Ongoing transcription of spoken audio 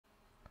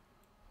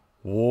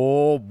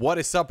Whoa, what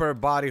is up,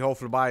 everybody?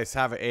 Hopefully everybody is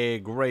having a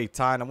great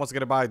time. And once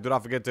again, everybody, do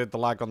not forget to hit the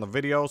like on the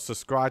video,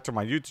 subscribe to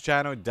my YouTube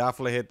channel,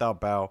 definitely hit that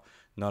bell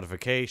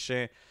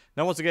notification.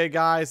 Now, once again,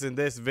 guys, in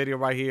this video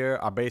right here,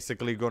 I'm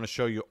basically going to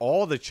show you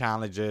all the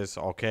challenges,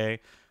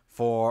 okay,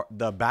 for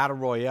the Battle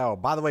Royale.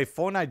 By the way,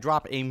 Fortnite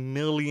dropped a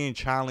million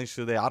challenge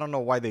today. I don't know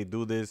why they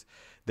do this.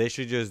 They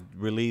should just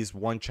release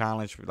one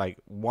challenge, like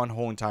one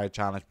whole entire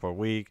challenge per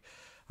week.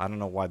 I don't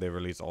know why they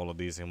release all of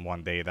these in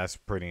one day. That's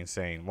pretty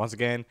insane. Once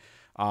again,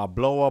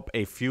 blow up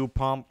a fuel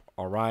pump,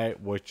 all right,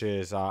 which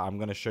is I'm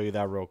gonna show you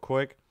that real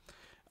quick.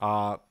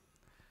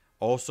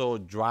 Also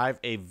drive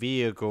a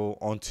vehicle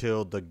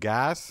until the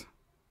gas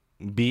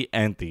be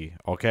empty.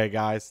 Okay,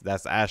 guys,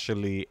 that's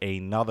actually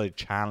another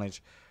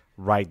challenge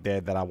right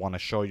there that I want to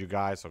show you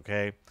guys.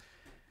 Okay,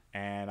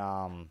 and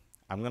I'm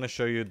gonna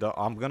show you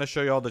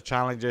all the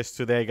challenges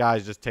today,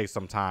 guys. Just take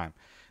some time.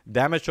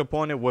 Damage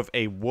opponent with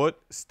a wood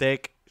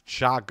stick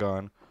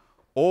shotgun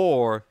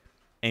or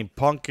a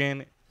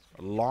pumpkin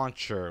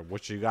launcher,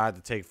 which you got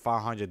to take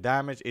 500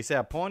 damage. It said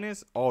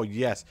opponents. Oh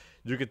yes,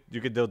 you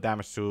could deal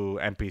damage to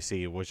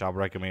NPC, which I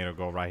recommend to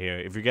go right here.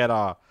 If you get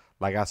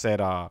like I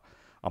said, a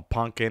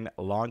pumpkin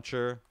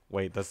launcher.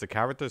 Wait, does the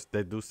characters,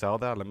 they do sell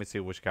that? Let me see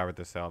which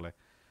character sell it.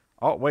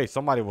 Oh wait,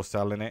 somebody was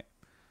selling it.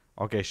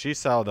 Okay, she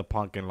sell the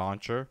pumpkin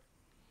launcher.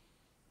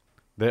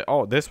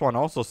 This one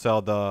also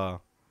sell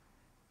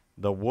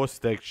the wood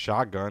stick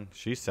shotgun.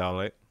 She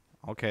sell it.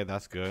 Okay,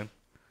 that's good.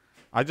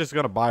 I'm just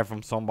gonna buy it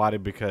from somebody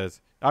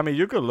because I mean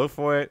you could look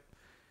for it.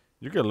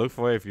 You could look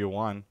for it if you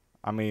want.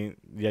 I mean,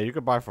 yeah, you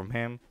could buy from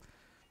him.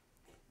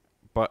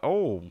 But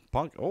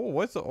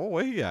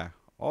where he at?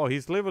 Oh,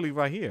 he's literally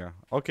right here.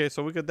 Okay,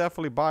 so we could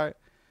definitely buy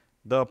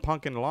the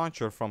pumpkin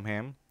launcher from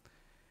him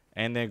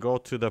and then go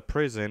to the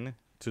prison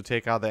to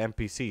take out the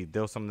NPC.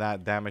 Deal some of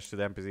that damage to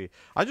the NPC.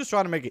 I just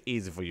try to make it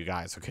easy for you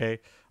guys, okay?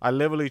 I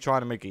literally try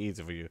to make it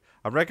easy for you.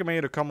 I recommend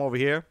you to come over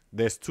here.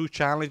 There's 2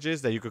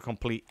 challenges that you could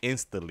complete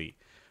instantly.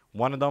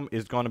 One of them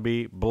is going to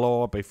be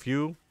blow up a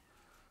fuel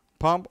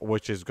pump,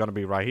 which is going to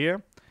be right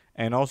here.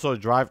 And also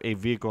drive a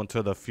vehicle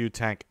until the fuel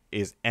tank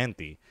is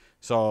empty.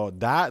 So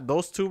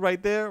those 2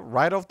 right there,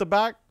 right off the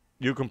back,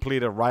 you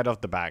complete it right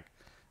off the back.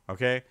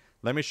 Okay?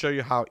 Let me show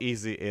you how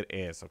easy it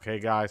is. Okay,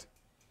 guys?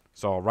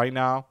 So right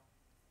now,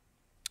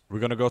 we're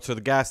going to go to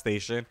the gas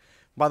station.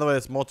 By the way,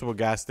 there's multiple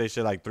gas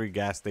stations, like 3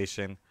 gas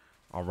stations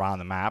around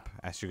the map.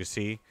 As you can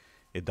see,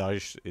 it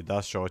does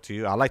show it to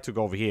you. I like to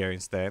go over here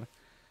instead.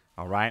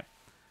 All right?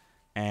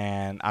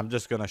 And I'm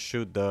just going to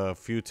shoot the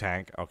fuel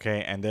tank,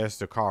 okay? And there's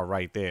the car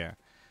right there.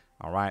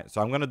 All right?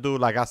 So I'm going to do,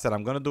 like I said,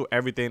 I'm going to do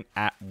everything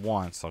at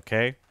once,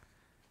 okay?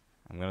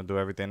 I'm going to do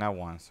everything at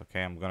once,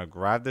 okay? I'm going to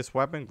grab this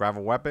weapon, grab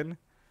a weapon.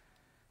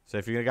 So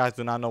if you guys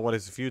do not know what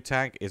is a fuel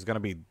tank, it's going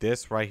to be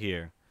this right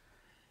here.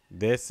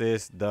 This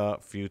is the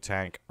fuel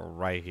tank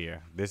right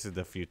here. This is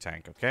the fuel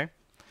tank, okay?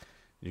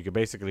 You can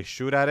basically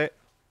shoot at it.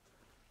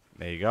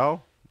 There you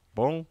go.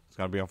 Boom. It's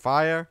going to be on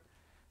fire.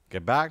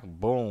 Get back.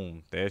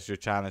 Boom. There's your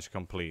challenge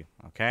complete,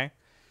 okay?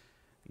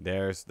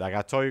 There's, like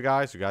I told you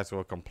guys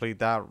will complete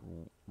that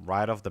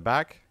right off the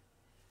back.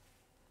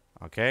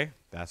 Okay?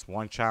 That's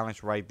one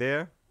challenge right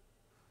there.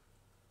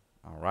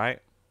 All right.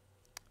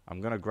 I'm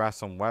going to grab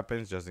some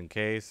weapons just in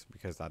case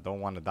because I don't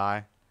want to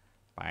die.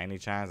 By any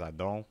chance, I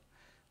don't.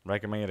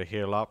 Recommend you to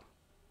heal up.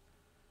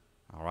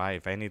 All right,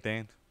 if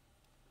anything.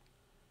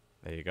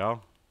 There you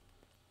go.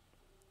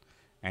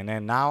 And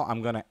then now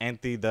I'm going to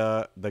empty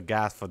the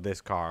gas for this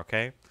car,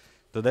 okay?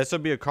 So there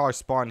should be a car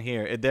spawn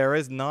here. If there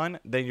is none,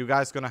 then you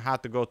guys going to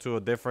have to go to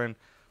a different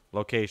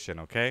location,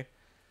 okay?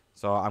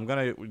 So I'm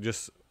going to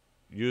just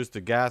use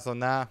the gas on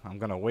that. I'm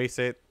going to waste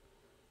it.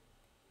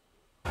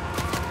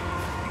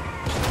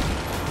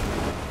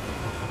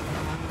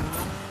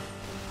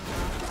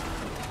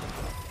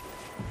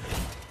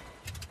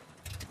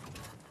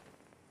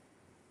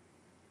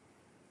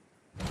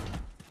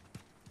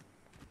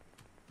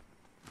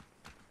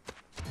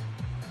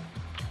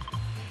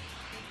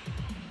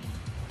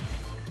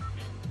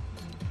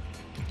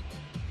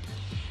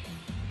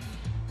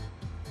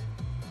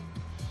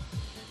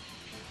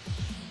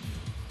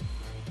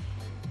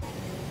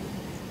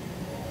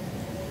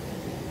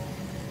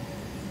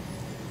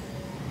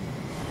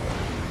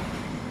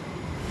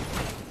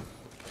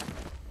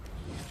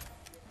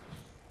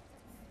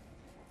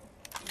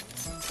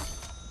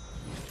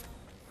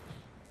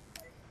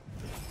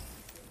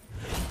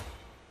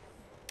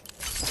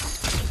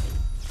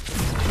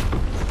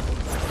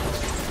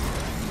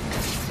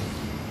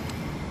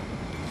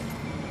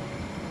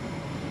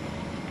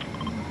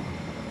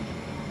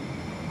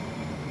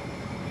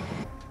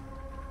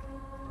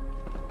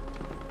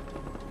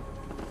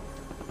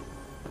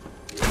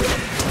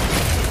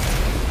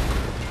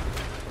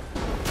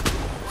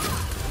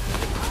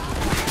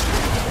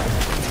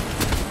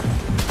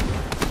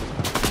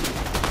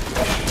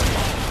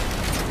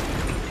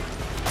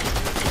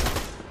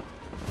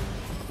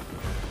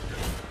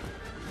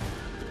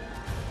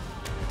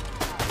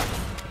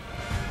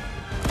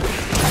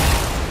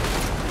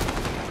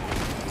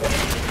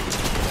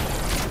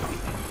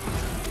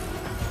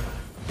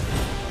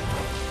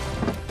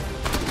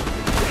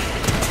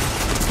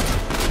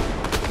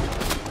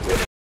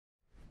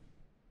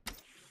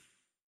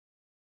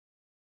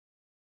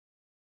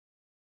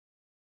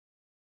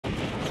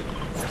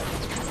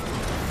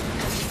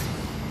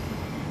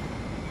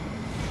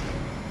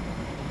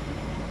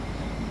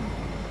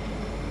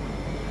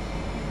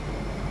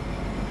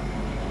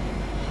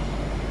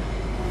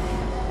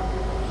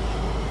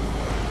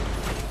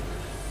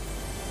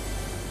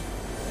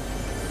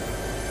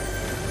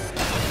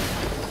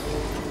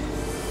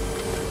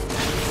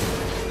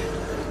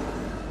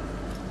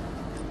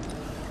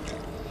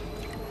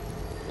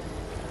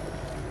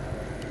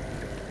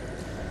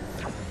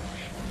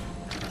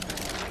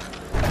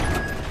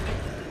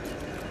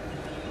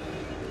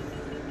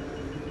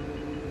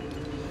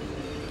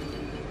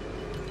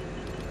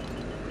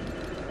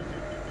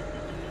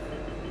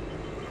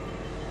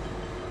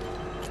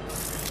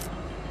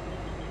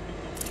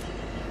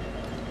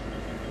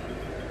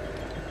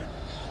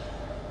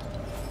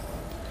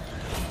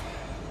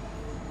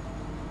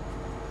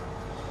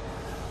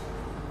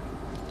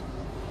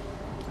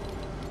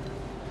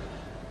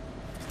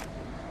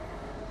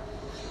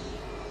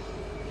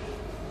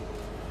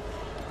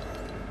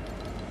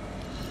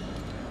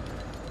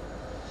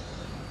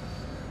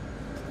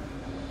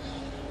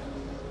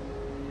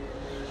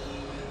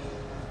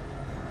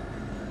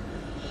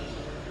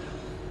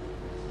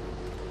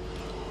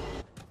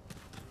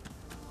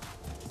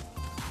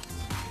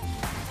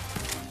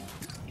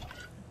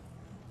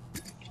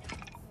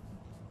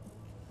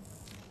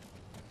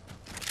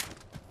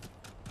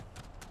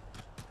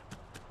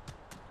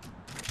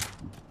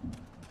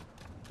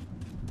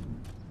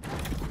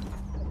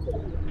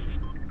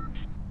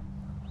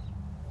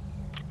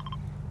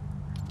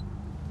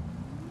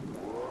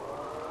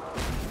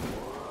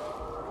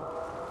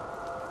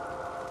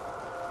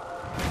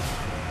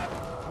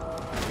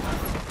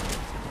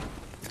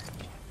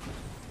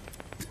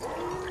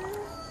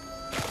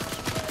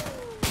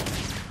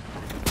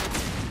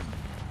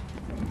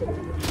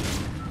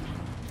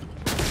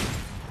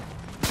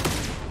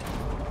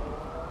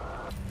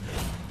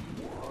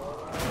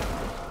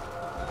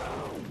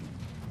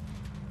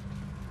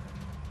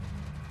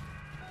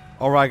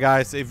 All right,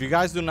 guys, if you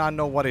guys do not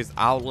know what is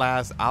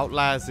Outlast,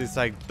 Outlast is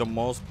like the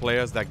most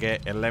players that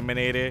get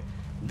eliminated.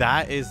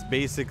 That is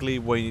basically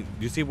when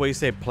you see where you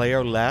say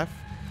player left.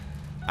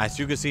 As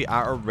you can see,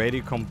 I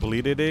already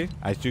completed it.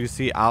 As you can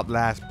see,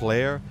 Outlast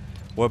player.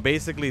 Well,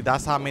 basically,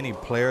 that's how many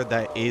player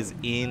that is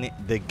in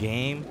the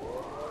game.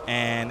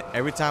 And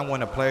every time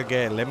when a player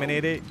get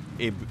eliminated,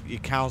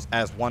 it counts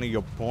as one of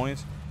your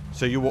points.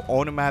 So you will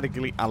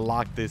automatically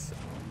unlock this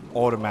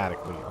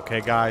automatically.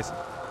 Okay, guys?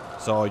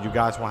 So you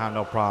guys won't have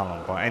no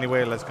problem. But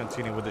anyway, let's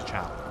continue with the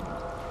challenge.